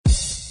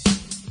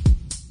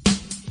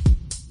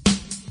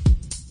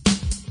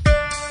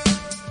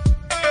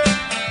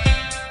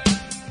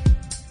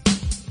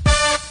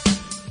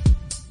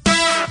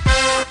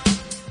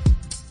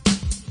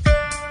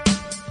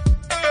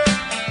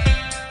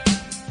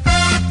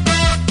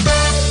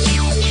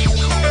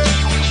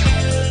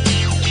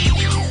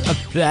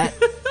That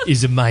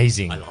is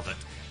amazing. I love it.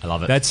 I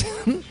love it. That's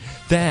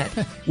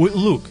that. Well,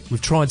 look,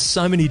 we've tried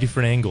so many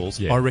different angles.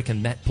 Yeah. I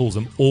reckon that pulls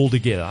them all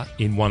together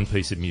in one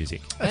piece of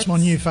music. That's my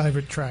new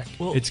favourite track.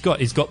 Well, It's got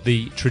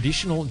the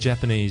traditional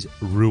Japanese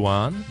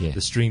ruan, Yeah.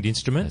 the stringed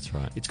instrument. That's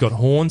right. It's got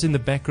horns in the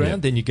background.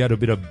 Yeah. Then you go to a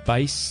bit of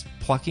bass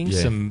plucking,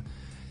 Yeah. some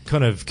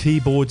kind of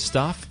keyboard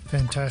stuff. We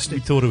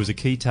Fantastic. thought it was a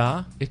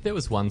guitar. if there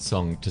was one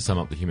song to sum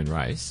up the human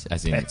race,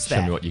 as in That's show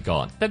me that. what you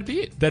got, that'd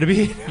be it. That'd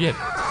be it. Yeah.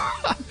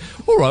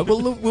 All right,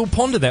 well, look, we'll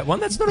ponder that one.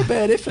 That's not a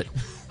bad effort.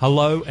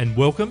 Hello and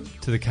welcome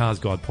to the Cars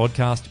Guide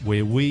podcast,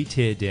 where we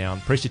tear down,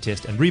 pressure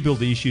test and rebuild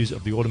the issues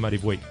of the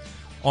automotive week.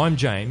 I'm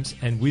James,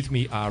 and with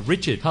me are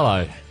Richard.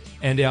 Hello.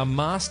 And our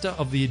master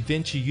of the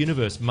adventure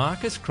universe,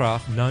 Marcus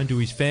Kraft, known to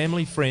his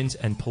family, friends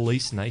and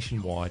police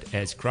nationwide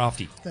as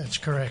Crafty. That's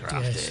correct,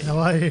 yes. How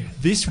are you?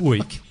 This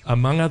week,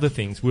 among other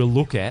things, we'll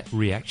look at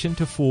reaction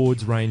to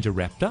Ford's Ranger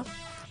Raptor.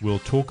 We'll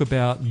talk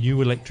about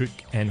new electric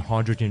and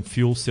hydrogen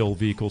fuel cell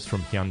vehicles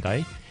from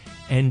Hyundai,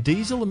 and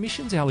diesel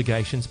emissions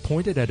allegations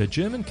pointed at a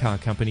German car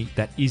company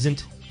that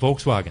isn't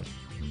Volkswagen.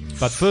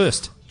 But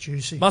first,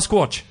 Juicy.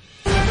 Musquatch.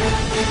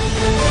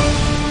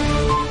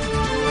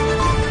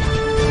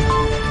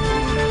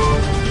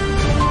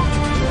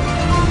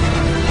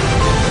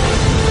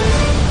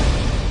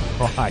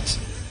 Right.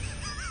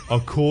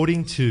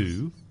 According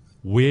to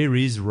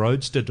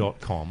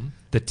whereisroadster.com,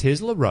 the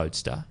Tesla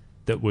Roadster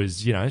that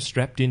was,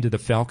 strapped into the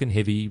Falcon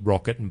Heavy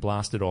rocket and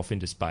blasted off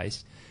into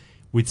space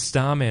with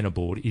Starman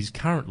aboard is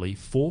currently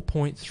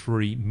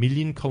 4.3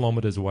 million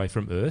kilometres away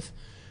from Earth,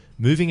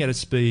 moving at a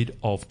speed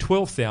of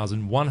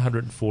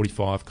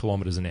 12,145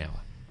 kilometres an hour.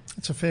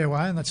 That's a fair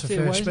way, and that's a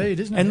fair way, speed,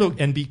 isn't it? And look,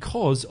 and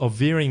because of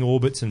varying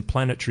orbits and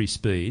planetary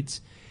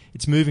speeds,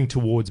 it's moving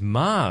towards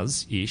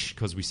Mars-ish,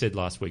 because we said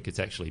last week it's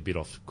actually a bit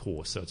off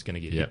course, so it's going to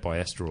get hit by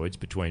asteroids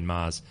between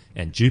Mars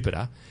and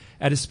Jupiter,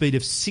 at a speed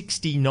of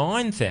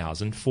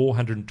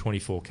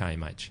 69,424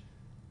 km/h.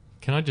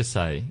 Can I just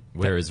say,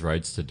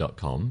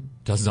 whereisroadster.com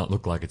does not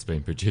look like it's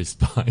been produced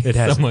by It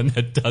hasn't. someone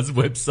that does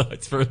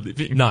websites for a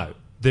living. No,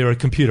 they're a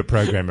computer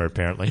programmer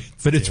apparently,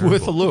 but it's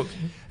worth a look.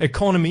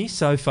 Economy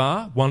so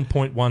far,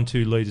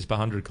 1.12 litres per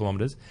 100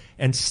 kilometres,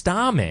 and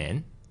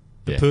Starman,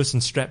 the person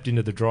strapped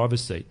into the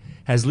driver's seat,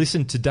 has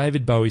listened to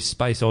David Bowie's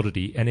Space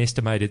Oddity an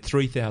estimated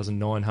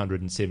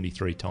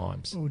 3,973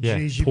 times. Oh,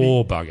 geez,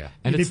 Poor bugger.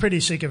 You'd be pretty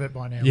sick of it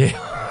by now.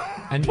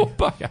 Yeah, And poor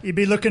bugger. You'd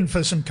be looking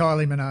for some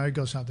Kylie Minogue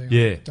or something.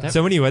 Yeah. Like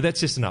So anyway, that's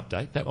just an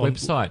update. that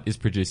website is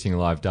producing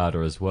live data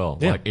as well.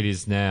 Yeah. Like it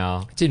is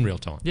now... It's in real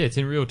time. Yeah, it's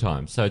in real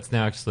time. So it's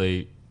now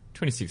actually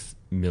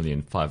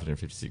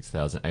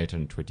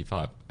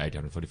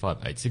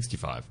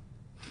 26,556,845,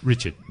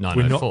 Richard, we're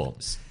 904.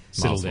 not...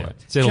 Settle miles down. away.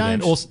 Settle down.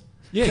 James- Also,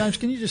 James,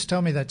 can you just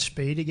tell me that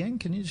speed again?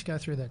 Can you just go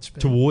through that speed?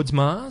 towards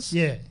Mars?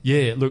 Yeah.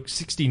 Yeah, look,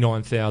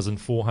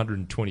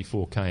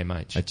 69,424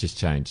 km/h. It just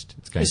changed.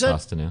 It's going Is that-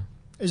 faster now.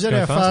 Is that Go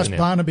how faster fast now.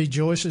 Barnaby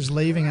Joyce is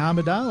leaving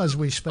Armidale as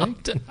we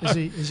speak? don't know. Is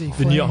he The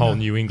fleeing whole the-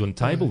 New England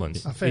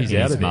tablelands. fair He's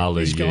enough. out of there. Marlou,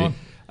 He's you. gone.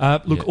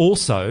 Look, Yeah.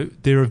 also,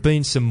 there have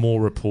been some more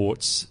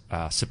reports,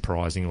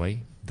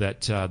 surprisingly,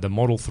 that the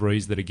Model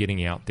 3s that are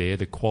getting out there,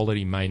 the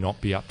quality may not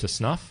be up to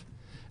snuff.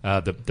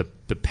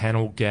 The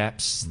panel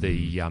gaps,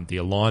 the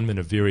alignment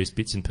of various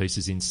bits and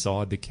pieces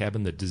inside the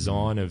cabin, the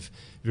design of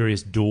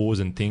various doors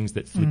and things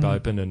that flip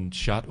open and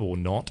shut or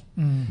not.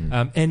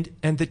 And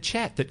the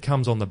chat that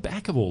comes on the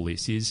back of all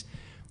this is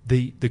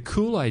the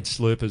Kool-Aid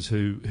slurpers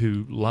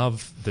who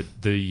love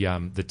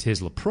the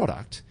Tesla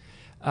product.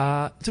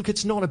 Look,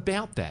 it's not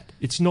about that.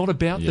 It's not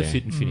about the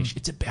fit and finish.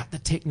 It's about the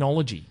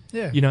technology.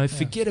 Yeah.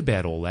 Forget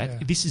about all that. Yeah.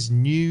 This is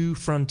new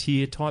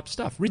frontier type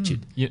stuff.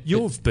 Richard, Yeah,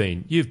 you've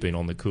been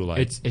on the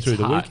Kool-Aid It's through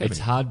the hard, week. haven't It's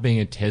you? hard being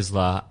a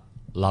Tesla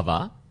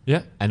lover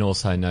Yeah. and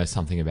also know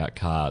something about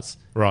cars.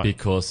 Right.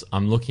 Because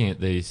I'm looking at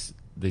these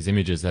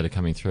images that are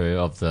coming through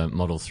of the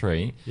Model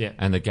 3 Yeah.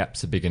 and the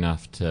gaps are big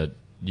enough to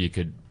you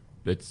could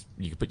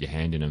put your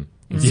hand in them.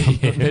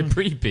 Yeah. They're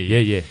pretty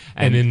big. Yeah.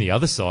 And then the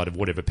other side of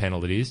whatever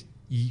panel it is,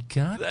 you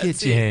can't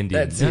get your hand in.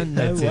 That's No, it. no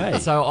That's way.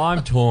 it. So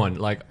I'm torn.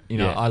 Like,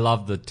 Yeah. I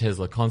love the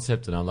Tesla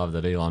concept and I love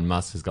that Elon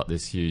Musk has got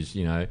this huge,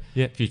 Yeah.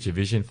 future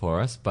vision for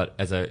us. But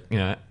as a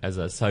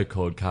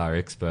so-called car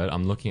expert,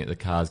 I'm looking at the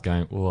cars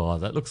going, whoa,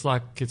 that looks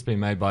like it's been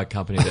made by a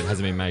company that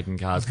hasn't been making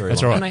cars very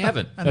That's long. right. And they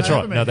haven't. That's they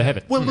right. haven't No, they made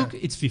haven't. Well, look,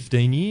 it's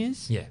 15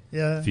 years. Yeah.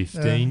 Yeah.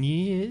 15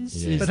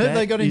 years. Yeah. Is But have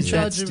they got in is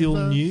charge that of still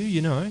the- new,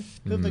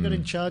 Who have they got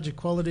in charge of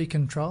quality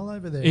control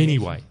over there?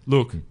 Anyway,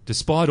 look,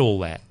 despite all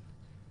that,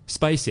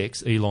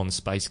 SpaceX, Elon's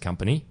space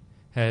company,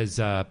 has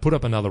put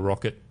up another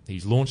rocket.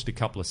 He's launched a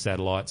couple of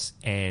satellites,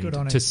 and Good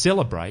on to him.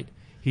 celebrate,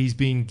 he's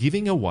been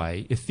giving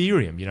away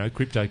Ethereum,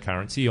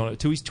 cryptocurrency,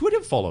 to his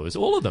Twitter followers,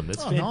 all of them.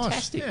 That's Oh, nice.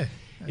 fantastic. Yeah.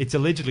 It's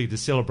allegedly to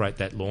celebrate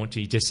that launch.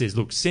 He just says,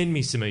 look, send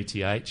me some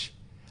ETH,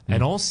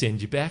 and I'll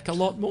send you back a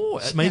lot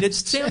more. I mean, it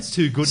sounds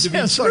too good to be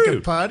Sounds true. like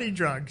a party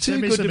drug. Too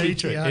Send me good some to be ETA.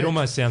 true. It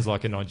almost sounds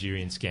like a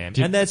Nigerian scam.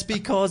 Did- And that's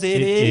because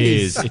It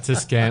is. It's a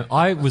scam.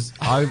 I Has it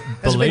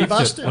been believed it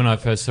busted? when I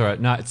first saw it.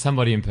 No, it's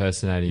somebody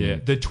impersonating Yeah,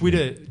 you. the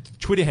Twitter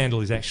Twitter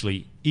handle is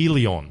actually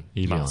Elon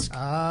Musk.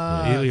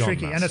 Elon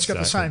Tricky. Musk. And it's got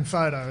the So- same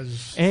photo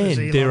as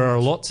And there Elon are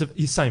Musk. lots of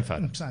same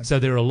photo. Same. So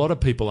there are a lot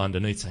of people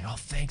underneath saying, "Oh,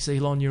 thanks,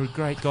 Elon. You're a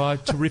great guy.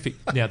 Terrific."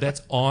 Now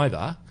that's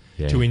either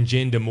to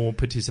engender more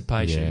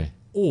participation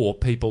or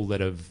people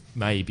that have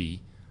maybe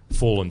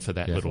fallen for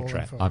that little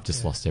trap. I've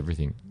just lost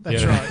everything.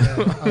 That's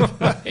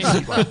right.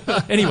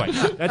 Yeah. Anyway,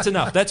 that's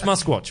enough. That's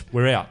Muskwatch.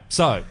 We're out.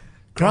 So,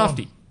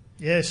 Crafty,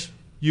 Yes.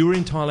 you were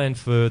in Thailand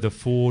for the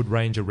Ford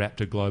Ranger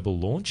Raptor global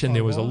launch, and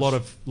there was a lot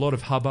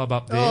of hubbub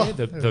up there.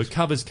 The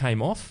covers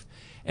came off,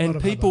 and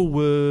people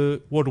were,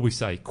 what do we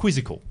say,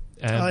 quizzical,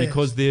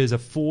 because there's a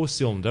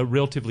four-cylinder,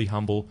 relatively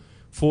humble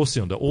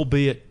four-cylinder,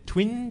 albeit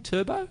twin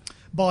turbo.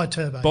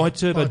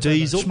 Bi-turbo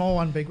diesel. Small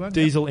one, big one.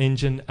 Diesel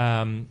engine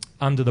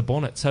under the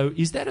bonnet. So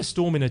is that a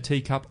storm in a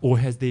teacup, or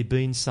has there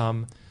been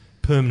some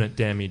permanent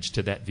damage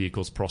to that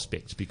vehicle's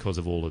prospects because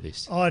of all of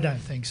this? I don't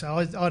think so.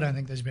 I don't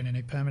think there's been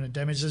any permanent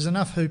damage. There's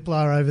enough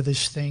hoopla over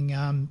this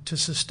thing to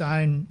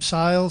sustain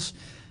sales.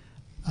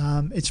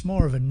 It's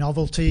more of a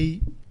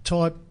novelty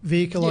type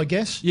vehicle, I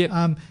guess.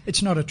 Yep.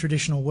 It's not a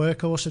traditional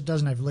workhorse. It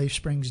doesn't have leaf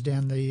springs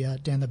down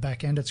the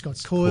back end. It's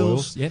got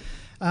coils. Yep.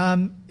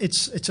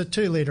 It's a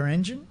 2-litre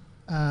engine.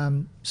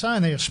 So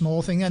only a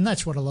small thing, and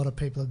that's what a lot of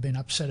people have been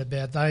upset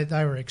about.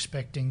 They were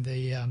expecting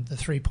the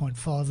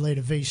 3.5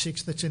 litre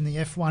V6 that's in the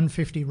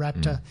F-150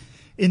 Raptor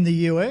in the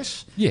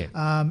US. Yeah.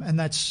 And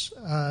that's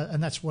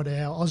what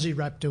our Aussie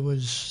Raptor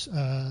was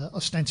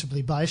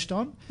ostensibly based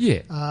on.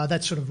 Yeah.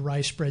 That sort of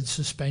race-bred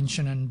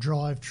suspension and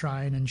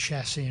drivetrain and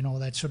chassis and all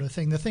that sort of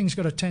thing. The thing's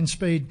got a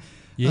 10-speed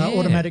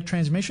automatic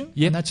transmission,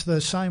 and that's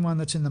the same one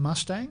that's in the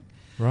Mustang.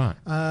 Right.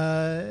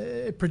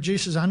 It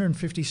produces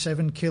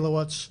 157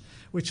 kilowatts,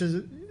 which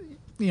is,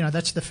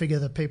 that's the figure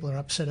that people are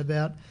upset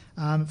about.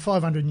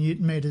 500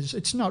 newton meters.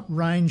 It's not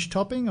range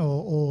topping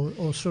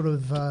or sort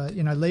of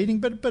leading,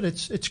 but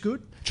it's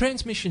good.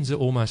 Transmissions are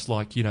almost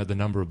like the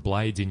number of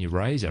blades in your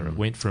razor. It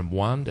went from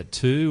 1 to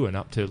 2 and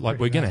up to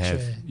we're going to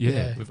have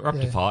We're up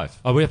to 5.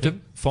 Oh, we have to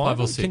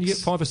 5 or 6. Can you get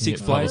 5 or 6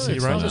 Yeah, blades 5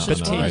 in or your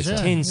 6 razor? on But a razor.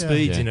 10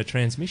 speeds in a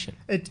transmission.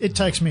 It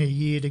takes me a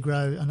year to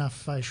grow enough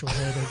facial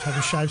hair to have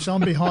a shave, so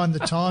I'm behind the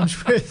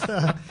times with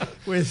Number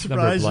of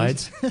razors.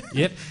 blades.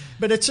 Yep.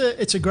 But it's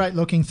a great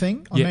looking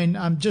thing. I mean,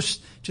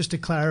 just to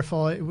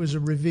clarify, it was a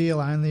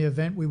reveal only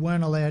event. We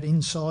weren't allowed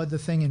inside the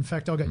thing. In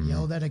fact, I got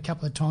yelled at a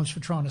couple of times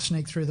for trying to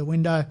sneak through the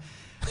window.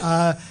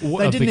 Of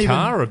the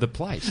car or of the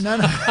place? No,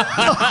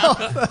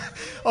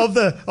 of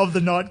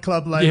the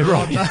nightclub later. Yeah,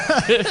 right.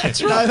 On.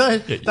 That's No,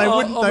 right. they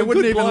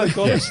wouldn't even.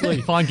 Honestly,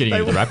 fine getting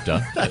into the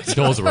Raptor. The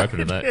doors are open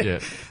to that. Yeah.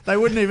 They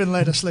wouldn't even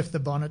let us lift the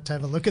bonnet to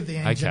have a look at the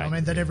engine. Okay. I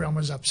mean, that everyone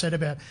was upset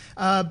about.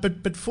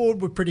 But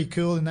Ford were pretty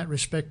cool in that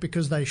respect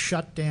because they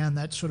shut down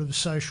that sort of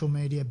social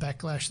media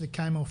backlash that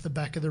came off the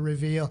back of the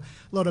reveal.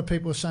 A lot of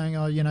people were saying,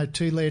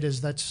 2 litres,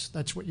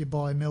 that's what you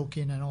buy milk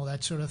in and all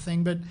that sort of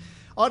thing. But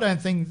I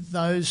don't think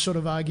those sort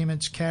of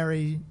arguments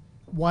carry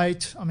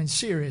weight. I mean,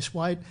 serious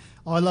weight.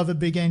 I love a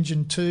big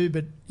engine too,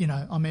 but,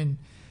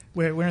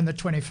 we're in the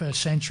 21st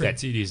century.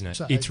 That's it, isn't it?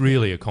 So, it's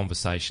really a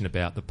conversation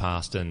about the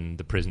past and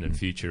the present and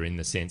future in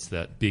the sense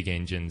that big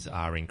engines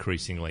are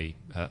increasingly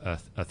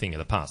a thing of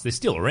the past. They're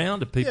still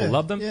around and people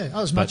love them. Yeah,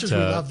 as much as we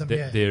love them,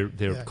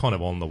 They're kind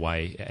of on the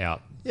way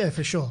out. Yeah,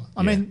 for sure.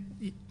 I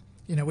mean,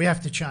 we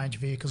have to change.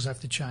 Vehicles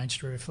have to change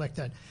to reflect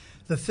that.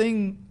 The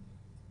thing,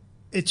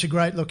 it's a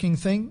great looking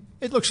thing.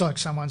 It looks like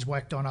someone's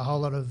whacked on a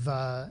whole lot of,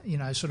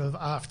 sort of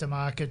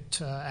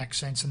aftermarket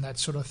accents and that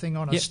sort of thing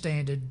on a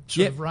standard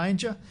sort of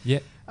Ranger. Yeah.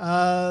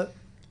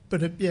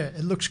 But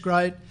it looks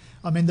great.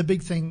 I mean, the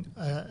big thing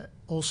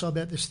also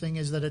about this thing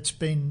is that it's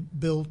been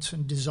built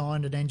and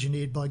designed and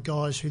engineered by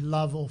guys who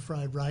love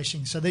off-road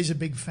racing. So these are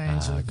big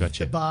fans of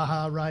the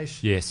Baja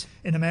race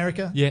in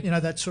America. Yeah.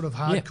 That sort of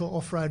hardcore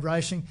off-road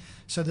racing.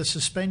 So the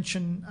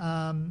suspension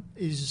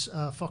is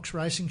Fox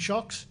Racing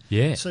shocks.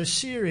 Yeah. So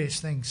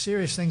serious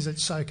things that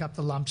soak up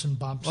the lumps and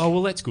bumps. Oh,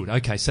 well, that's good.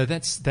 Okay, so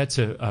that's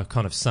a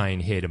kind of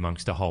sane head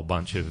amongst a whole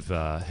bunch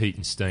of heat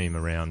and steam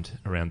around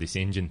this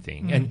engine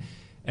thing.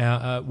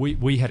 And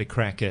we had a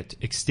crack at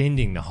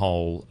extending the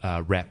whole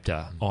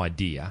Raptor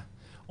idea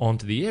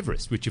onto the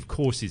Everest, which of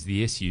course is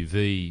the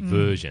SUV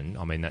version.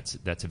 I mean, that's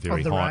a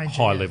very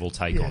high level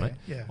take on it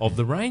of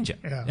the Ranger.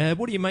 Yeah.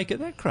 What do you make of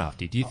that,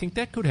 Crafty? Do you think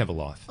that could have a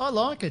life? I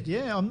like it.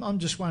 Yeah, I'm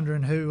just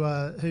wondering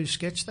who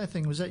sketched that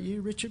thing. Was that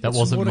you, Richard? That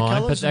wasn't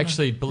mine, but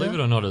actually, believe it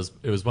or not,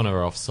 it was one of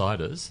our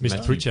offsiders,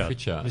 Mr. Pritchard.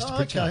 Mr.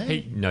 Pritchard.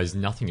 Okay. He knows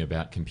nothing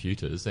about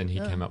computers, and he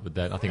came up with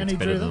that. I think it's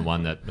better than the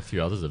one that a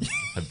few others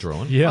have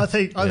drawn. I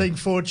think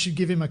Ford should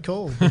give him a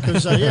call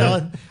because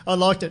I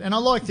liked it, and I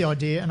like the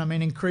idea. And I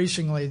mean,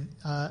 increasingly,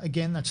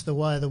 again, that's the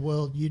way of the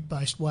world.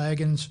 Ute-based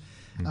wagons,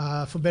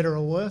 for better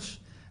or worse.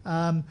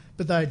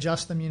 But they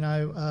adjust them.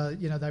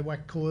 They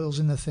whack coils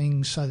in the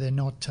things so they're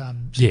not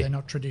they're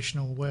not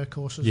traditional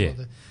workhorses. Yeah.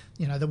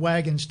 Or the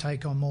wagons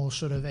take on more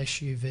sort of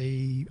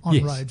SUV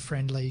on-road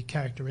friendly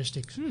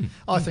characteristics.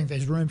 I think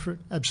there's room for it,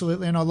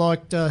 absolutely. And I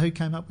liked who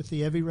came up with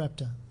the Evi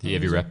Raptor. The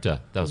Evi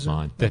Raptor, that was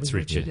mine. That's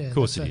Richard. Yeah, of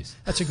course it is.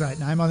 That's a great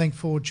name. I think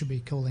Ford should be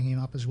calling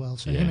him up as well.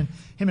 So him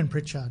and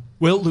Pritchard.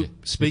 Well, look,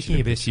 speaking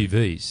of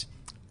SUVs,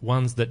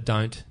 ones that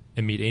don't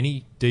emit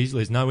any diesel,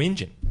 there's no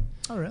engine.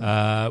 Oh,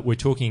 really? We're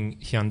talking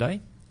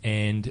Hyundai,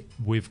 and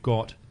we've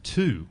got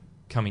two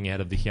coming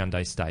out of the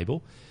Hyundai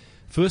stable.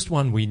 First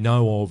one we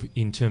know of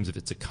in terms of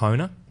it's a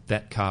Kona.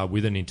 That car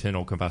with an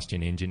internal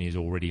combustion engine is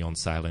already on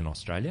sale in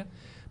Australia,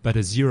 but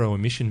a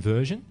zero-emission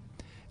version,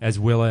 as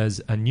well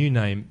as a new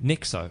name,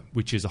 Nexo,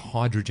 which is a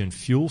hydrogen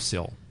fuel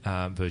cell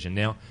version.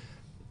 Now,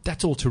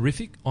 that's all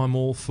terrific. I'm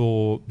all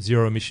for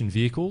zero-emission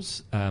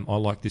vehicles. I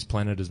like this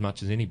planet as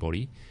much as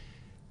anybody.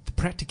 The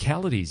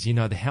practicalities,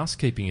 the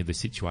housekeeping of the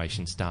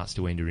situation starts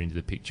to enter into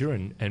the picture,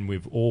 and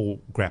we've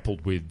all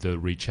grappled with the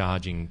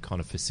recharging kind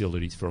of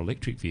facilities for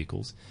electric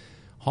vehicles.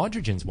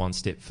 Hydrogen's one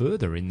step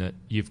further in that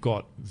you've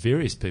got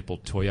various people,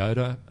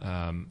 Toyota,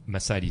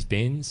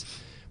 Mercedes-Benz,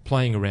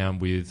 playing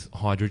around with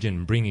hydrogen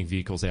and bringing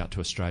vehicles out to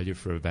Australia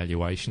for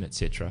evaluation,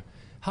 etc.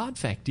 Hard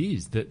fact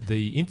is that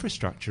the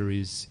infrastructure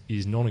is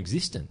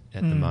non-existent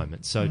at the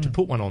moment. So to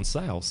put one on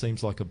sale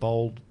seems like a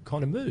bold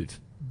kind of move.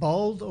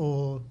 Bold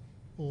or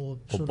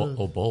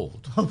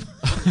bold.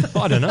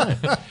 I don't know.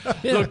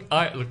 Yeah.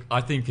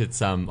 I think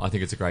it's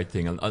a great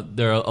thing.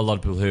 There are a lot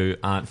of people who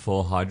aren't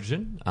for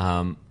hydrogen.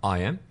 I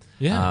am.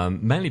 Yeah.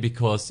 Mainly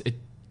because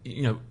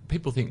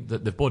people think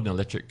that they've bought an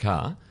electric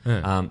car,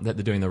 that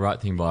they're doing the right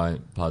thing by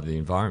the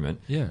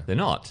environment. Yeah. They're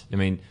not. I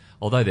mean,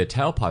 although their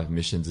tailpipe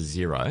emissions are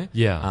zero,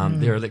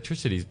 their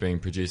electricity is being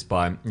produced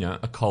by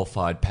a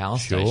coal-fired power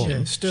station.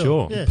 Yeah,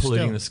 still. Yeah,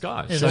 polluting the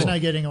sky. Yeah, there's no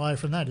getting away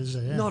from that, is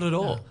there? Yeah. Not at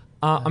all.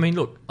 I mean,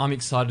 look, I'm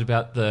excited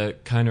about the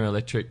Kona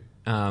electric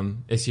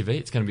SUV.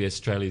 It's going to be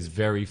Australia's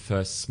very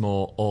first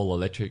small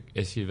all-electric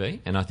SUV,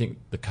 and I think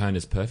the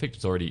Kona's perfect.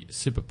 It's already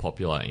super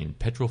popular in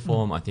petrol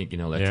form. I think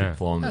in electric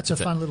form, that's a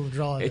fun little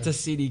drive. It's a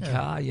city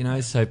car,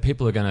 so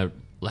people are going to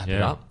lap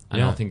it up,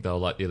 and I think they'll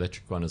like the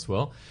electric one as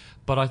well.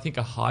 But I think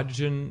a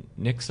hydrogen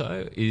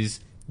Nexo is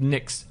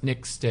next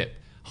step.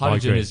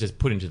 Hydrogen is just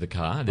put into the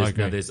car.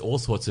 There's all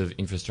sorts of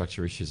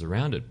infrastructure issues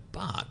around it,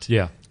 but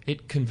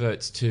it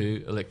converts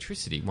to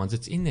electricity once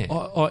it's in there.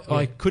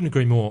 I couldn't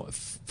agree more.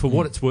 For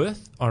what it's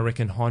worth, I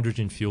reckon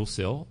hydrogen fuel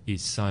cell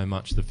is so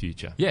much the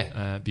future.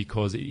 Yeah.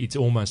 Because it's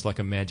almost like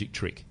a magic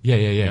trick.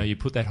 Yeah. You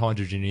put that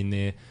hydrogen in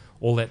there,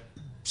 all that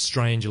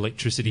strange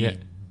electricity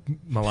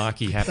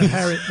malarkey happens.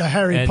 The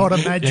Harry Potter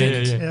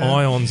magic.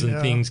 Ions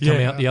and things come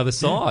out the other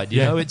side.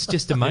 It's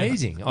just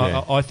amazing.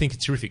 I think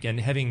it's terrific.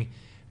 And having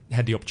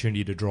had the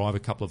opportunity to drive a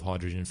couple of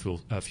hydrogen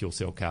fuel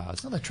cell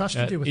cars. Oh, they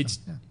trusted you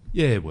with them.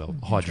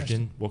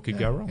 Hydrogen, what could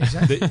go wrong?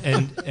 Exactly.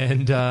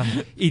 and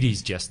it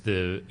is just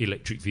the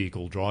electric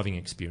vehicle driving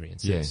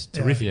experience. It's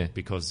terrific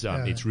because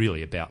it's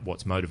really about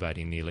what's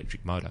motivating the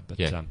electric motor. But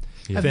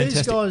have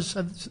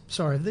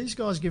these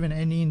guys given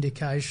any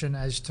indication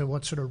as to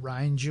what sort of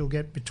range you'll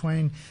get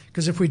between?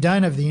 Because if we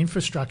don't have the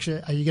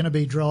infrastructure, are you going to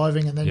be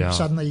driving and then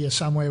suddenly you're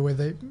somewhere where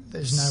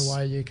there's no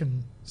way you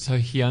can? So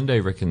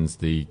Hyundai reckons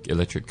the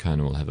electric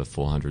Kona will have a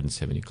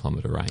 470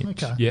 kilometre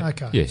range. Okay.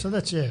 Yeah. So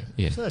that's So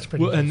that's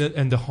pretty. Well,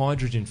 and the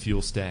hydrogen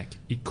fuel stack,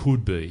 it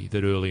could be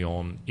that early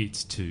on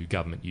it's to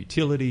government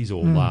utilities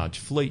or large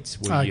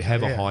fleets where you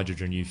have a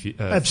hydrogen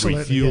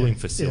refueling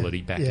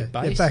facility back at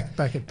base,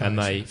 back at base, and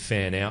they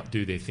fan out,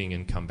 do their thing,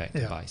 and come back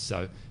to base.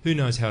 So who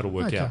knows how it'll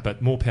work out?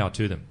 But more power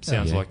to them.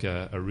 Sounds like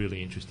a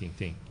really interesting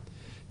thing.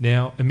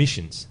 Now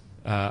emissions,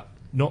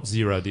 not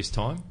zero this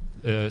time.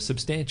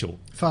 Substantial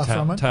far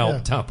from it.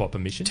 Tailpipe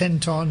emissions. 10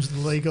 times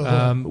the legal.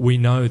 We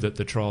know that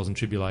the trials and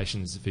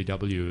tribulations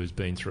VW has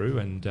been through,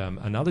 and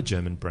another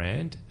German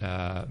brand,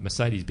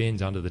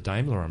 Mercedes-Benz under the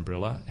Daimler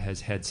umbrella,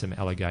 has had some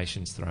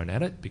allegations thrown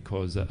at it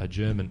because a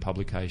German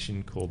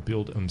publication called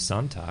Bild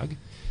Sonntag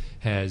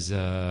has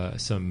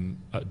some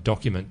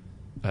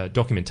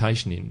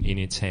documentation in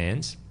its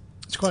hands.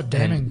 It's quite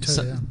damning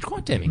too.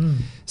 Quite damning,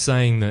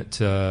 saying that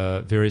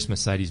various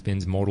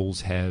Mercedes-Benz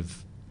models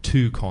have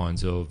two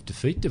kinds of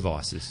defeat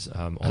devices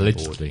on board.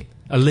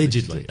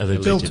 Allegedly.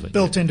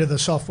 Built into the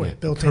software.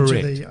 Built into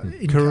the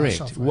in-car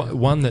software.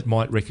 One that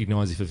might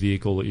recognise if a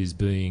vehicle is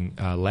being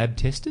lab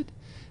tested,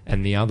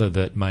 and the other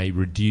that may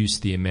reduce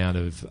the amount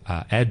of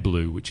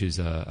AdBlue, which is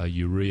a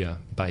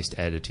urea-based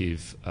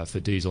additive for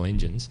diesel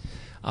engines,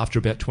 after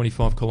about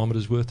 25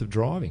 kilometres worth of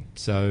driving.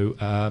 So,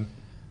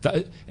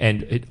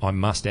 I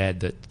must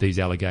add that these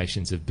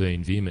allegations have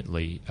been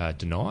vehemently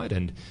denied,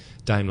 and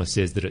Daimler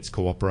says that it's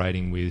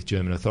cooperating with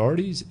German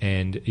authorities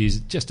and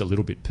is just a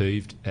little bit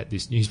peeved at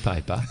this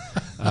newspaper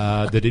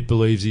that it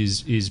believes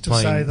is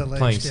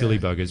playing silly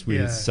buggers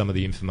with some of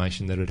the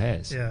information that it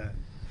has. Yeah.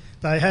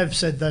 They have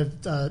said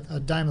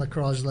that Daimler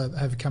Chrysler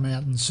have come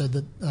out and said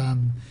that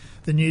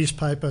the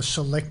newspaper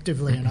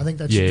selectively, and I think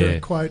that's the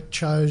quote,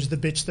 chose the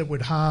bits that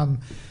would harm.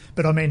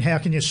 But I mean, how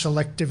can you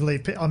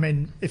selectively? I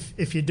mean,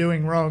 if you're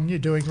doing wrong, you're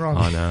doing wrong.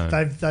 I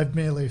know. They've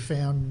merely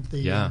found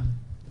the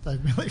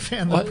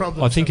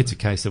problem. I think it's a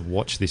case of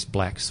watch this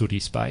black sooty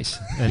space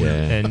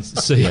and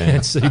see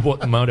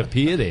what might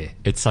appear there.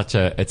 It's such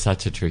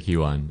a tricky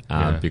one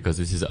because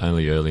this is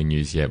only early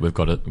news yet. We've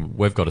got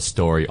a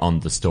story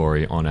on the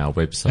story on our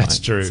website. That's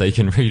true. So you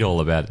can read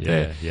all about it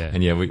there. Yeah.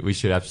 And we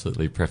should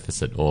absolutely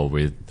preface it all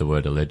with the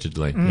word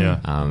allegedly.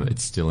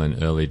 It's still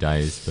in early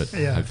days, but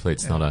hopefully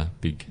it's not a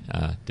big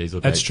diesel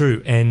gate. That's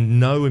true. And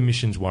no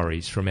emissions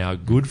worries from our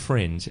good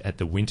friends at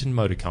the Winton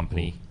Motor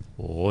Company.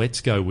 Let's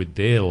go with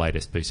their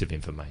latest piece of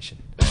information.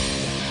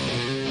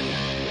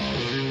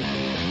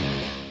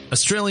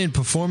 Australian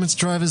performance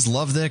drivers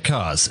love their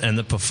cars, and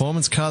the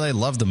performance car they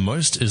love the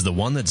most is the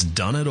one that's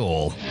done it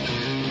all.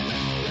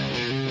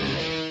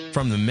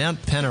 From the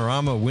Mount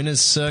Panorama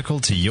Winners Circle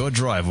to your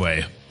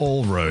driveway,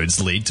 all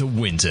roads lead to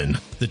Winton.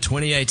 The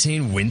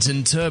 2018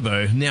 Winton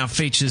Turbo now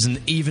features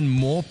an even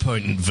more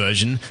potent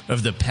version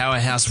of the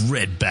powerhouse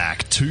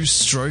Redback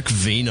 2-stroke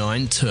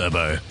V9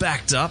 Turbo,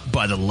 backed up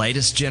by the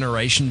latest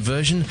generation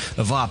version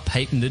of our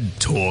patented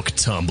Torque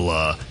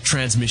Tumbler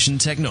transmission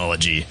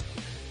technology.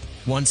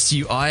 Once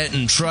you eye it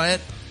and try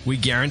it, we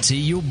guarantee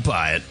you'll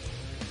buy it.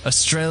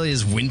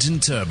 Australia's Winton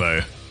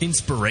Turbo.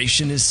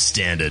 Inspiration is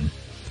standard.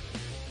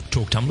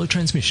 Torque Tumbler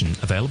transmission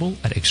available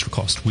at extra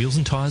cost. Wheels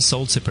and tyres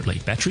sold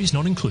separately. Batteries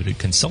not included.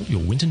 Consult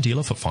your Winton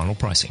dealer for final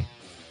pricing.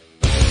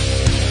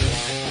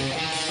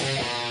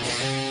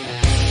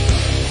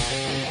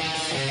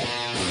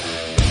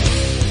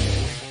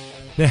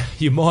 Now,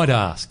 you might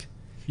ask,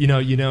 you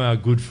know our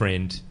good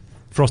friend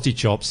Frosty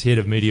Chops, head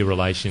of media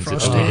relations at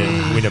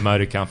the Winter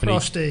Motor Company.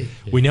 Frosty.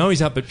 We know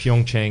he's up at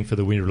Pyeongchang for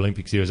the Winter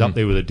Olympics. He was up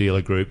there with a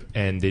dealer group,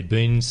 and there'd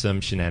been some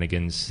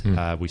shenanigans.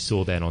 We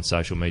saw that on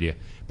social media.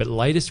 But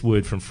latest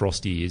word from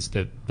Frosty is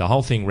that the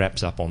whole thing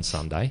wraps up on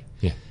Sunday.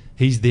 Yeah.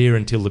 He's there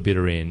until the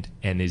bitter end,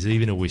 and there's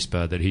even a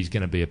whisper that he's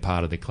going to be a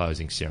part of the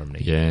closing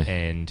ceremony. Yeah.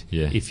 And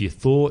if you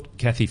thought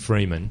Kathy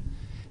Freeman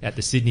at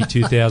the Sydney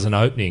 2000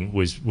 opening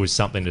was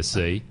something to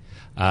see,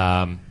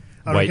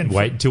 wait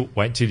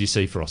until you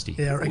see Frosty.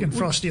 Yeah, I reckon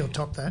Frosty will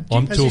top that.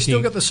 Has he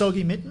still got the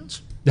soggy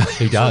mittens?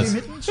 He does.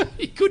 Soggy mittens?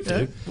 He could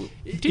do.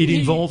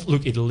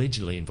 It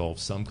allegedly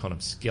involves some kind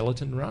of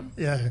skeleton run.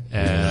 Yeah.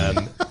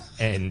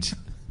 And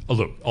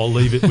look, I'll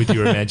leave it with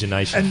your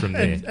imagination from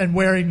there. And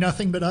wearing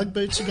nothing but Ugg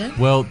boots again?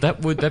 Well,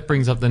 that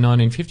brings up the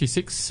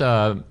 1956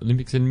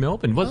 Olympics in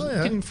Melbourne.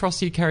 Didn't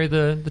Frosty carry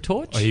the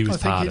torch? Oh, he was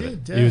part of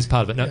it. He was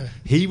part of it. No,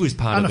 he was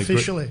part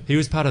unofficially. He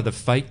was part of the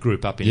fake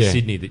group up in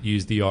Sydney that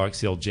used the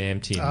IXL jam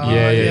tin.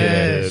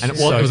 And it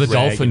was a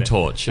dolphin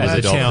torch. As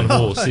a town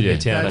hall.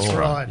 That's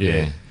right.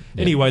 Yeah.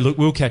 Anyway, look,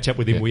 we'll catch up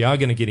with him. We are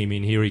going to get him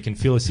in here. He can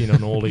fill us in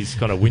on all these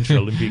kind of Winter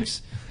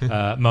Olympics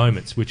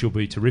moments, which will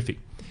be terrific.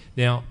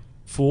 Now,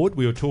 Ford,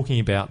 we were talking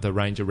about the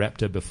Ranger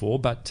Raptor before,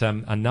 but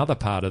another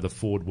part of the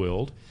Ford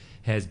world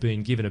has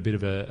been given a bit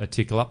of a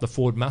tickle up. The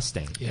Ford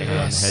Mustang.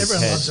 Yes,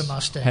 everyone loves a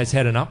Mustang. Has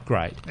had an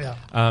upgrade.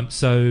 Yeah.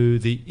 So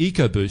the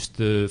EcoBoost,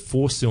 the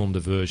 4-cylinder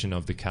version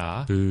of the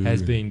car,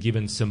 has been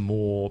given some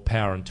more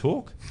power and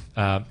torque.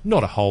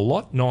 Not a whole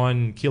lot,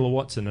 9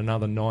 kilowatts and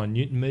another 9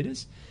 newton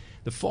metres.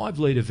 The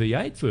 5-litre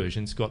V8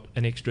 version's got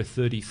an extra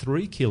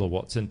 33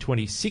 kilowatts and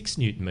 26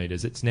 newton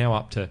metres. It's now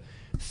up to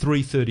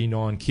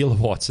 339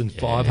 kilowatts and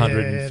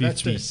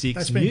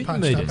 556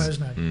 newton metres.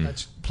 Hasn't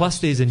it? Plus,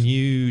 there's a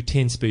new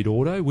 10-speed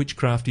auto, which,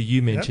 Crafty,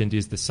 you mentioned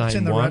is the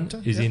same one,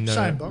 is in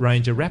the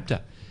Ranger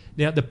Raptor.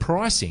 Now, the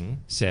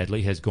pricing,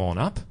 sadly, has gone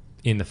up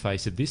in the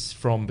face of this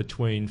from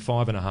between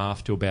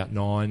 $5,500 to about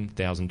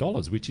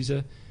 $9,000, which is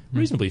a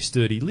reasonably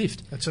sturdy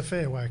lift. That's a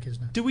fair whack,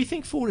 isn't it? Do we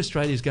think Ford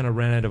Australia is going to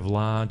run out of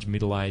large,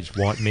 middle-aged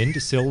white men to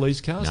sell these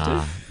cars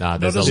to? Nah,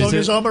 not as long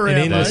as I'm around,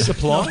 an endless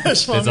supply.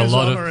 There's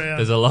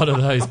a lot of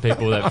those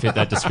people that fit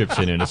that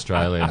description in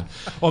Australia.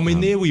 I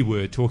mean, there we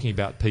were talking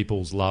about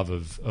people's love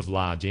of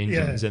large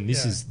engines, and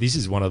this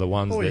is one of the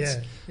ones that's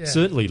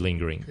certainly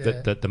lingering.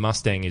 That the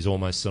Mustang is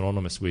almost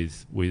synonymous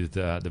with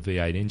the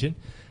V8 engine.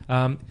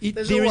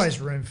 There's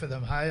always room for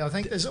them, hey? I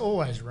think there's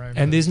always room.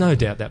 And there's no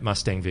doubt that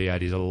Mustang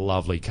V8 is a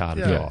lovely car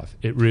to drive.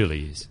 It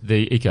really is.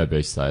 The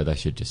EcoBoost, though, they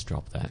should just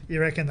drop that.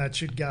 You reckon that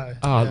should go?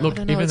 Oh, look,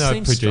 even though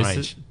it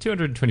produces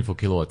 224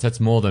 kilowatts,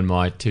 that's more than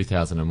my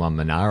 2001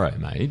 Monaro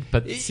made.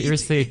 But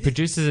seriously, it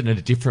produces it in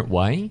a different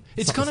way.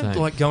 It's kind of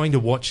like going to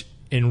watch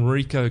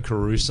Enrico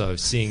Caruso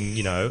sing,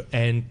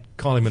 and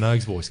Kylie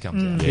Minogue's voice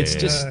comes out. It's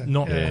just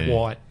not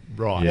quite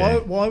right. Yeah.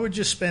 Why would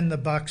you spend the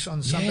bucks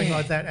on something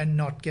like that and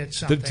not get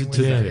something with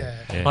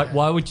it? Like,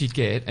 why would you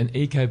get an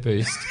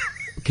EcoBoost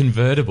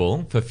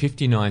convertible for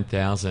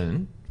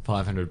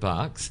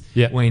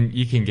 $59,500 when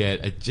you can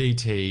get a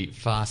GT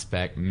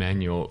fastback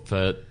manual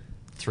for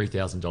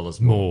 $3,000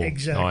 more?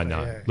 Exactly. I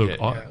know. Look,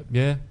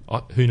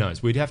 who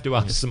knows? We'd have to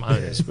ask some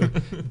owners.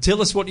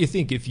 Tell us what you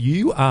think. If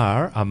you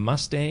are a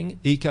Mustang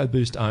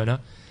EcoBoost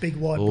owner, big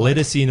white let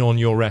us in on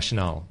your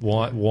rationale.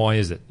 Why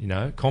is it?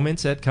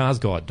 Comments at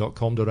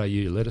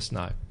carsguide.com.au. Let us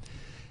know.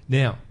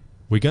 Now,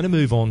 we're going to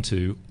move on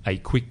to a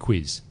quick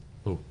quiz.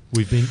 Ooh.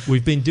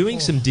 We've been doing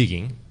some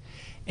digging,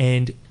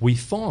 and we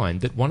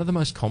find that one of the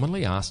most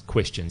commonly asked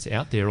questions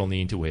out there on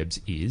the interwebs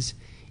is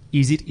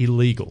it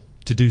illegal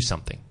to do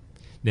something?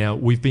 Now,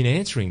 we've been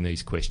answering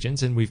these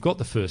questions, and we've got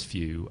the first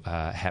few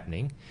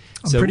happening.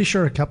 I'm pretty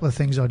sure a couple of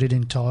things I did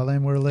in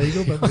Thailand were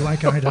illegal, but we won't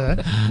go into that.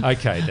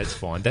 Okay, that's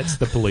fine. That's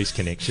the police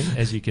connection,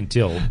 as you can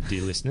tell,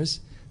 dear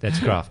listeners. That's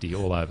Crafty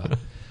all over.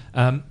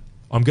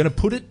 I'm going to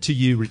put it to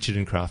you, Richard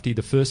and Crafty,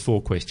 the first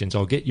 4 questions.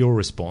 I'll get your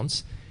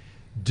response.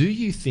 Do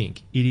you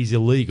think it is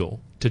illegal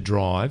to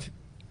drive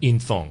in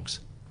thongs?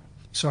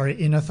 Sorry,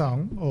 in a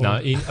thong? Or No,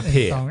 in a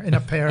pair. In a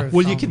pair of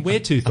Well, thongs. you can wear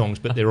 2 thongs,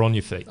 but they're on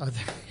your feet.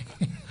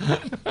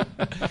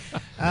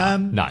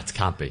 No, it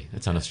can't be.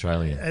 It's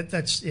un-Australian.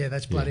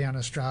 That's bloody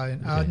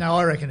un-Australian. No,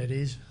 I reckon it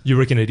is. You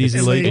reckon it is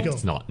It's illegal? illegal.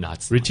 It's not. No,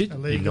 it's Richard,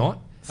 Illegal. you're not?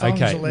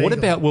 Thongs Okay, illegal. what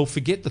about, well,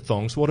 forget the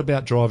thongs. What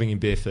about driving in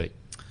bare feet?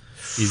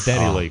 Is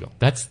that illegal?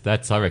 That's.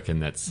 I reckon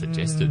that's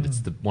suggested. It's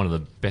one of the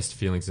best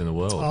feelings in the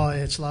world, Oh,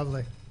 yeah, it's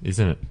lovely.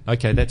 isn't it?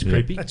 Okay, that's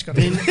creepy. That's got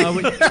to be.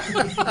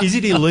 Is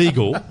it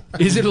illegal?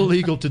 Is it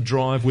illegal to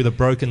drive with a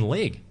broken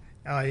leg?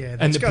 Oh, yeah, And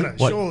that's the got pr- to,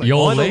 what, surely.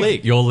 Your Either leg?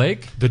 leg. Your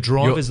leg? The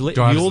driver's leg.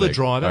 driver's You're the leg.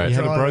 driver. All right. You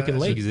have a Driver, broken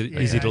leg. Is it yeah,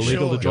 illegal to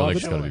surely. drive Your it?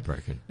 leg's got to Surely. be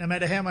broken. No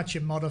matter how much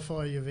you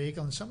modify your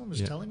vehicle, and someone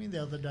was telling me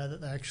the other day that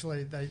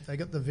they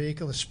got the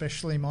vehicle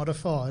especially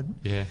modified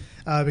Yeah.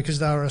 because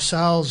they were a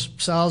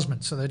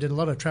salesman, so they did a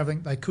lot of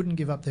travelling. They couldn't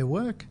give up their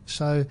work,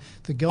 so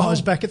the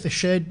guys back at the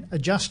shed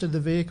adjusted the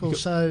vehicle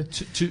so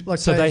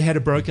So they had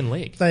a broken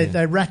leg. They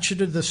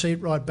ratcheted the seat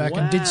right back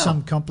and Wow. did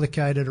some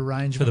complicated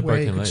arrangement For the where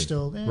you broken could leg.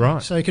 still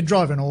Right. So you could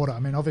drive an auto. I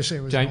mean, obviously it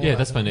was an James, yeah, auto,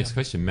 that's my but, next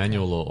question.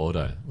 Manual or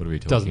auto? What are we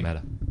talking? Doesn't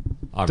matter.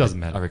 Doesn't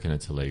matter. I reckon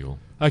it's illegal.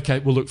 Okay,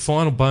 well, look,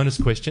 final bonus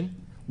question.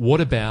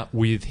 What about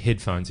with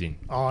headphones in?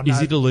 Oh, no.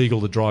 Is it illegal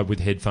to drive with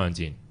headphones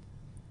in?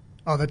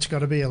 Oh, that's got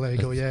to be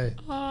illegal, yeah.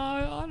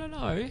 I don't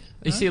know.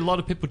 You see a lot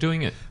of people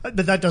doing it. But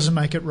that doesn't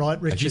make it right,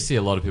 If you Richard. see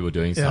a lot of people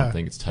doing Yeah.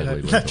 something, it's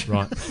totally Yeah. legal.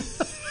 Right.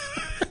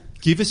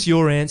 Give us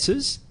your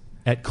answers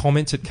at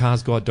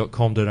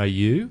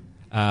comments@carsguide.com.au.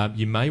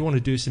 You may want to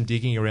do some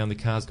digging around the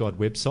Cars Guide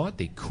website.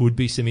 There could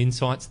be some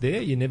insights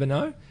there. You never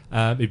know.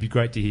 It'd be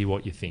great to hear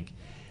what you think.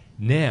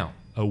 Now,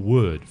 a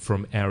word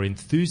from our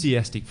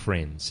enthusiastic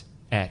friends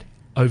at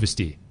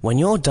Oversteer. When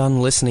you're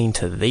done listening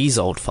to these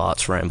old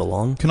farts ramble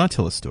on, Can I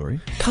tell a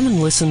story? come and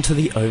listen to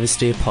the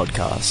Oversteer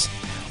podcast,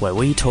 where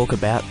we talk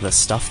about the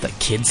stuff that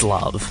kids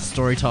love.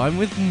 Story time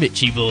with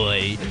Mitchy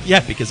Boy.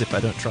 Yeah, because if I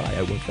don't try,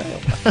 I won't fail.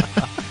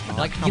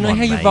 Like, you know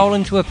how you roll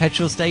into a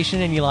petrol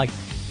station and you're like,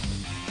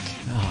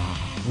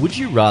 Would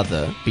you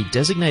rather be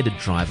designated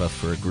driver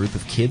for a group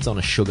of kids on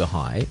a sugar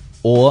high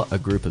or a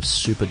group of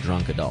super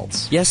drunk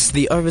adults? Yes,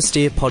 the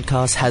Oversteer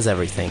podcast has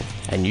everything,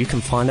 and you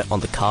can find it on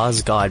the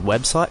Cars Guide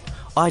website,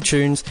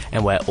 iTunes,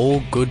 and where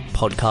all good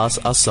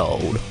podcasts are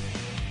sold.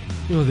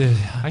 Well,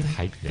 I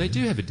hate them. they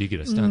do have a dig at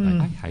us, don't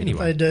they? I hate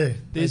Anyway, They do.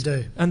 They there's-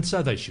 do. and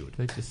so they should.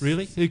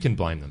 Really? Who can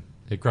blame them?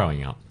 They're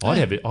growing up. I'd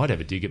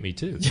have a dig at me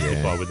too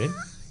if I were them.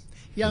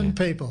 Young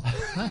people.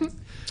 Huh?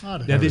 I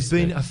don't Now, know. there's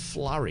been a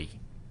flurry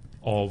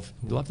of,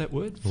 you love that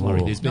word?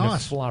 Flurry. Oh. There's been a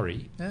Nice.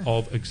 flurry Yeah.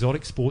 of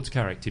exotic sports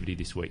car activity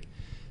this week.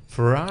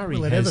 Ferrari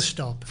Will it ever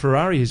stop?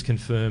 Ferrari has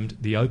confirmed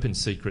the open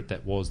secret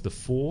that was the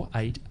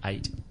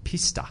 488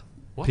 Pista.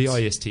 What?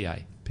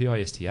 P-I-S-T-A.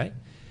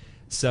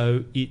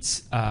 So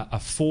it's a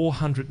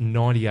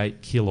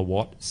 498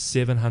 kilowatt,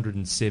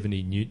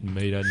 770 newton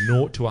metre,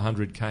 0 to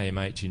 100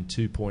 kmh in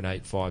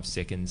 2.85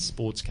 seconds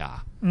sports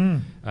car.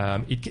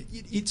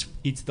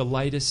 It's the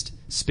latest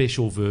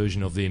special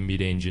version of their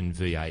mid-engine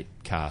V8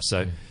 car.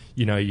 So,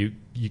 you know, you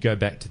go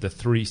back to the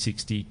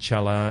 360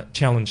 Challenge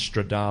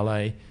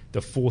Stradale,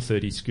 the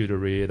 430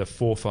 Scuderia, the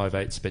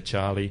 458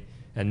 Speciale,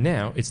 and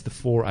now it's the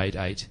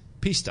 488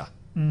 Pista.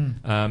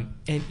 And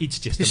it's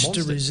just a Pista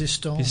monster.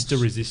 Resistance. Pista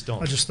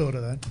Resistance. I just thought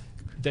of that.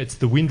 That's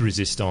the wind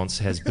resistance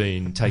has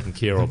been taken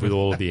care of with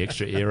all of the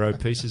extra aero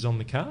pieces on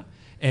the car.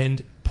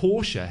 And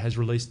Porsche has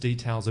released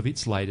details of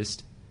its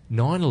latest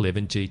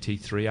 911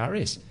 GT3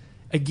 RS.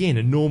 Again,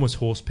 enormous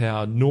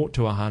horsepower, 0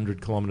 to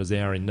 100 kilometres an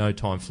hour in no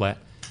time flat.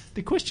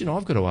 The question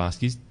I've got to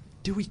ask is,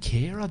 do we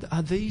care?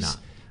 Are these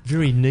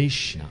very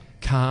niche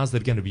cars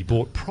that are going to be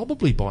bought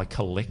probably by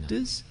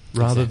collectors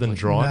rather than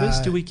drivers?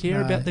 No, Do we care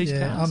no, about these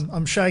yeah, cars?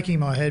 I'm shaking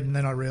my head, and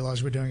then I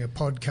realise we're doing a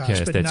podcast.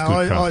 Yes, but that's no,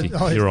 good,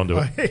 Crafty. You're onto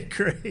it. I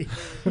agree.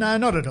 No,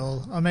 not at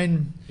all. I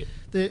mean,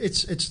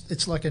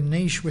 it's like a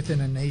niche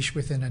within a niche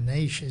within a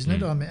niche, isn't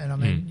it? I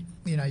mean,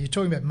 you know, you're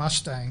talking about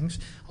Mustangs.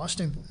 I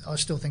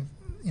still think,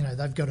 you know,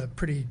 they've got a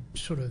pretty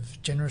sort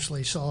of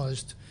generously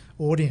sized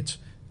audience.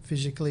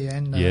 physically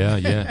and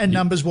and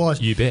numbers wise.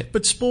 You bet.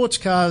 But sports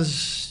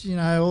cars,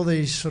 all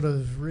these sort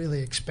of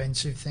really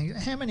expensive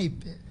things. How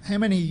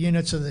many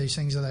units of these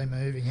things are they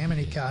moving? How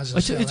many cars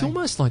are selling? It's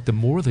almost like the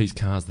more of these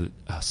cars that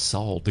are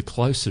sold, the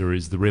closer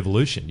is the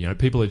revolution.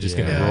 People are just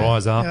going to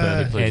rise up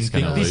and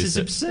think this is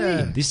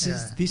obscene.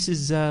 This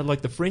is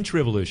like the French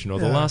Revolution or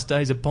the last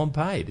days of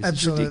Pompeii.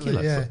 This is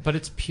ridiculous. Yeah. But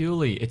it's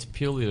purely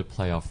to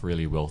play off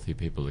really wealthy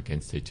people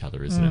against each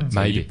other, isn't it? So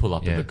Maybe. you pull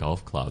up at the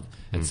golf club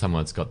and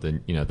someone's got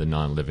the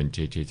 911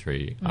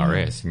 GT3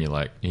 RS, and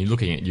you're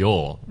looking at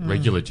your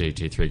regular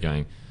GT3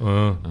 going,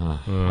 I'm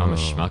a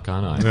schmuck,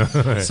 aren't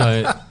I?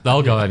 So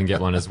they'll go out and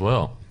get one as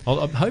well.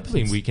 I'm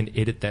hoping we can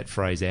edit that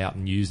phrase out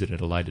and use it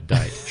at a later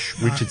date.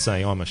 Richard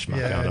saying, I'm a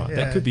schmuck, aren't I?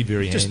 That could be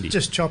very handy.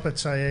 Just chop it,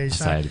 say easy.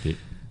 Say it a bit.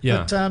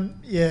 Yeah. But,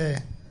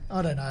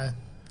 I don't know.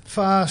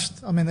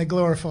 Fast, they're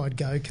glorified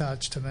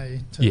go-karts to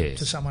me,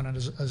 to someone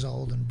as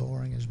old and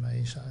boring as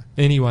me. So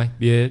anyway,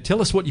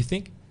 tell us what you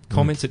think.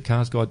 Comments at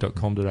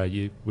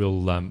carsguide.com.au.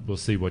 We'll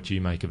see what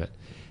you make of it.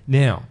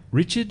 Now,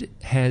 Richard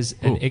has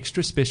an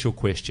extra special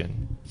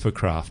question for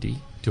Crafty.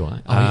 Do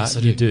I? Yes,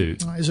 I do.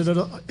 Is it of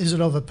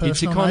a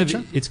personal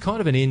nature? It's kind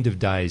of an end of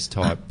days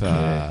type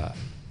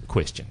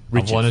question.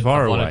 Richard, I've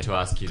fire away. wanted to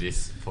ask you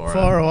this for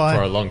Fire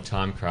a long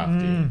time,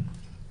 Crafty.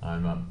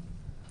 I'm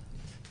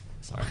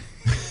sorry.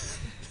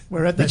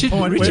 We're at that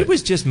point. Richard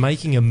was just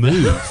making a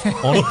move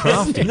on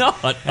Crafty and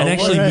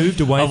actually moved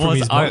away from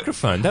his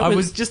microphone. I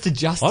was just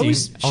adjusting. I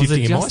was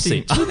shifting in my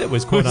seat too. That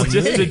was quite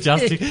unusual. Just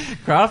adjusting.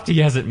 Crafty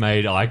hasn't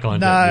made eye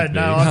contact with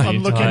me.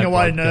 I'm looking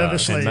away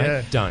nervously.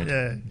 Mate, don't.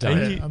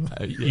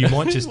 You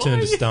might just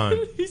turn to stone.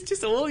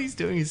 All he's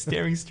doing is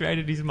staring straight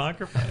at his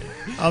microphone.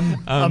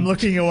 I'm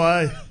looking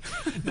away.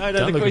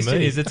 No, the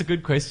question is, it's a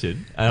good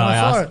question. And I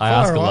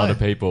ask a lot of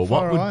people,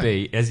 what would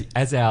be,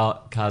 as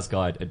our Cars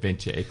Guide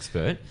adventure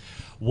expert,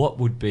 what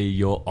would be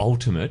your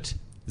ultimate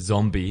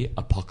zombie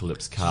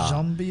apocalypse car?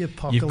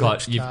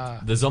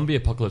 The zombie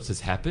apocalypse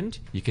has happened.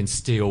 You can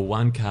steal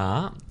one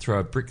car, throw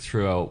a brick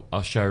through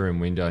a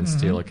showroom window and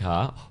steal a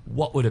car.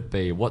 What would it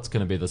be? What's going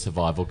to be the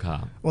survival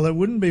car? Well, it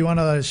wouldn't be one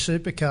of those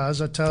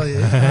supercars, I tell you.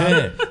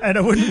 And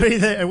it wouldn't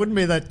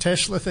be that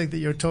Tesla thing that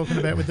you were talking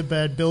about with the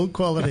bad build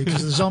quality,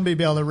 because the zombie would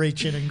be able to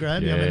reach in and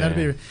grab you. That'd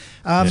be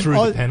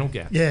through the panel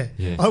gap. Yeah.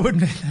 I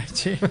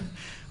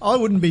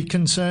wouldn't be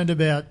concerned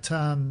about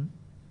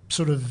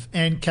sort of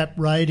ANCAP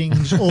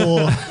ratings or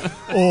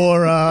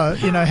how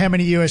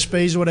many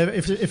USBs or whatever.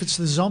 If it's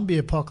the zombie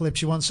apocalypse,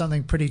 you want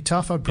something pretty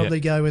tough, I'd probably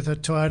go with a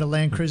Toyota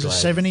Land Cruiser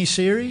 70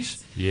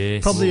 series.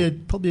 Yes. Probably a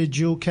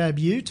dual cab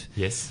ute.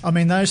 Yes.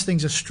 Those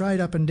things are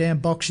straight up and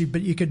down boxy,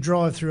 but you could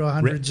drive through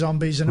 100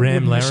 zombies and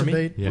Ram it wouldn't miss a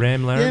Laramie? beat.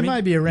 Ram Laramie? Yeah,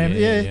 maybe a Ram.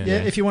 Yeah.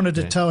 If you wanted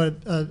to tow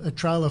a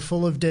trailer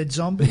full of dead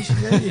zombies,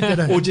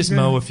 or just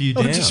mow a few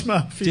down. Just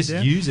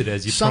use it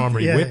as your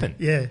primary weapon.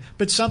 Yeah,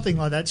 but something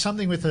like that,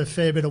 something with a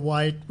fair bit of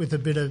weight, with a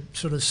bit of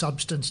sort of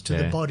substance to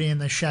the body and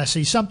the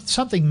chassis,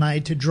 something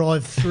made to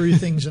drive through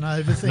things and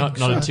over things.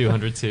 Not a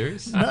 200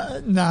 series?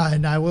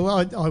 No. Well,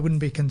 I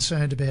wouldn't be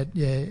concerned about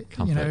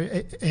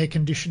air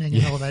conditioning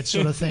and all that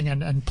sort of thing,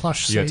 and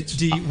plush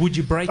seats. Would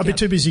you break? I'd be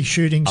too busy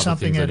shooting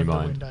something out of the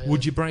window.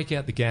 Would you break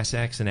out the gas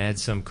axe and add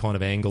some kind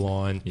of angle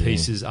iron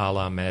pieces, a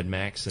la Mad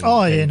Max?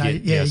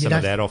 And, get some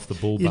of that off the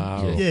bull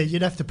bar.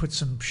 You'd have to put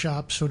some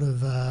sharp sort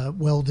of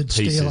welded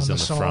steel on the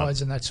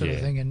sides and that sort of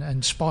thing,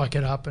 and spike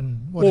it up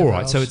and whatever. All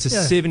right, else. so it's a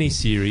 70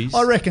 series.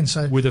 I reckon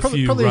so. With a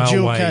few probably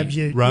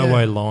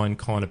railway line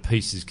kind of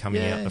pieces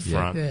coming out the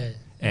front.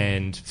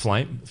 And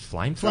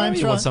flamethrower?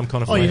 You want some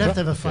kind of flamethrower? You'd have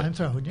to have a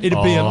flamethrower, wouldn't you?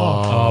 It'd be a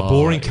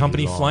boring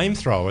company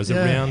flamethrowers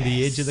around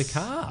the edge of the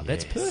car.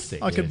 That's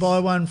perfect. I could buy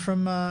one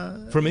from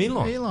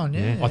Elon. Elon,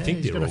 I think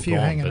he's they're got all a few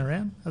gone, hanging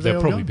around.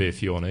 There'll probably be a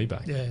few on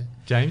eBay. Yeah.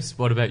 James,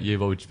 what about you?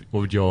 What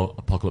would your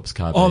apocalypse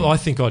car be? I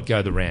think I'd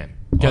go the Ram.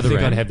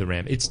 I'd have the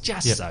Ram. It's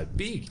just so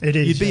big. It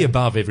is. You'd be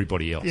above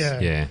everybody else.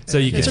 Yeah. So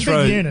you it's could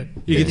a big unit.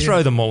 You could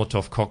throw the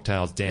Molotov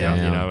cocktails down,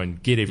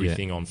 and get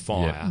everything on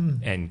fire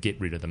and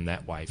get rid of them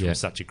that way from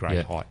such a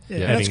great height.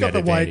 Yeah. And it's got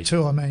the weight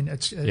too.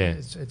 It's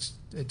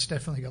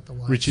definitely got the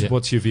weight. Richard,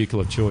 what's your vehicle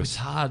of choice? It's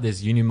hard.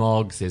 There's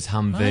Unimogs, there's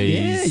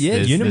Humvees.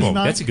 Unimog.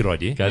 That's a good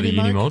idea. Go the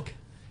Unimog.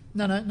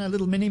 No,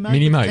 little mini-moke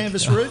with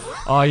canvas roof.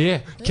 Oh,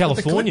 yeah.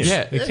 Californian.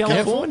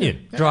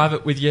 Californian. Drive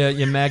it with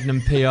your Magnum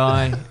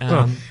PI.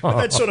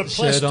 That sort of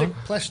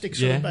plastic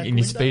sort of back in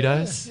your window.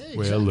 Speedos. Yeah,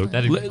 well, look,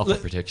 that'd offer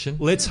protection.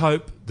 Let's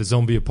hope the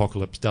zombie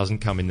apocalypse doesn't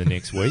come in the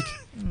next week.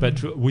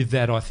 But with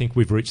that, I think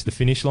we've reached the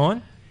finish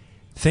line.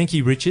 Thank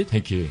you, Richard.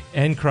 Thank you.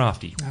 And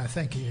Crafty. No,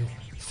 thank you.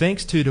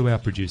 Thanks to our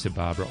producer,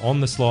 Barbara.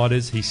 On the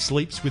sliders, he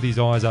sleeps with his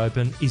eyes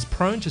open, is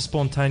prone to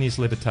spontaneous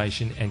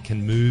levitation, and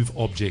can move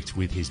objects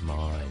with his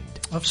mind.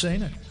 I've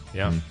seen it.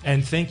 Yeah.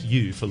 And thank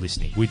you for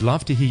listening. We'd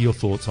love to hear your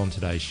thoughts on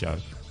today's show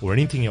or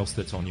anything else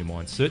that's on your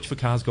mind. Search for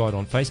Cars Guide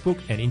on Facebook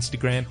and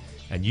Instagram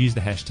and use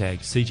the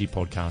hashtag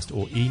CGPodcast,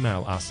 or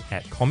email us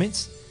at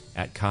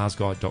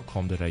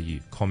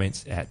comments@carsguide.com.au.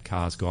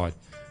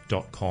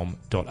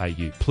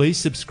 comments@carsguide.com.au. Please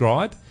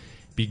subscribe.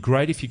 Be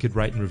great if you could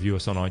rate and review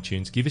us on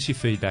iTunes. Give us your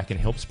feedback and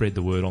help spread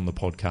the word on the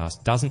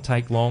podcast. Doesn't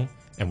take long,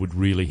 and would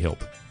really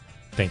help.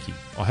 Thank you.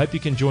 I hope you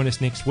can join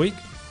us next week,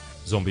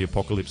 zombie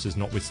apocalypses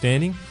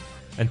notwithstanding.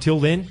 Until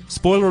then,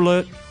 spoiler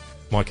alert,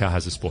 my car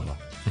has a spoiler.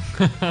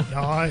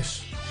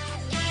 Nice.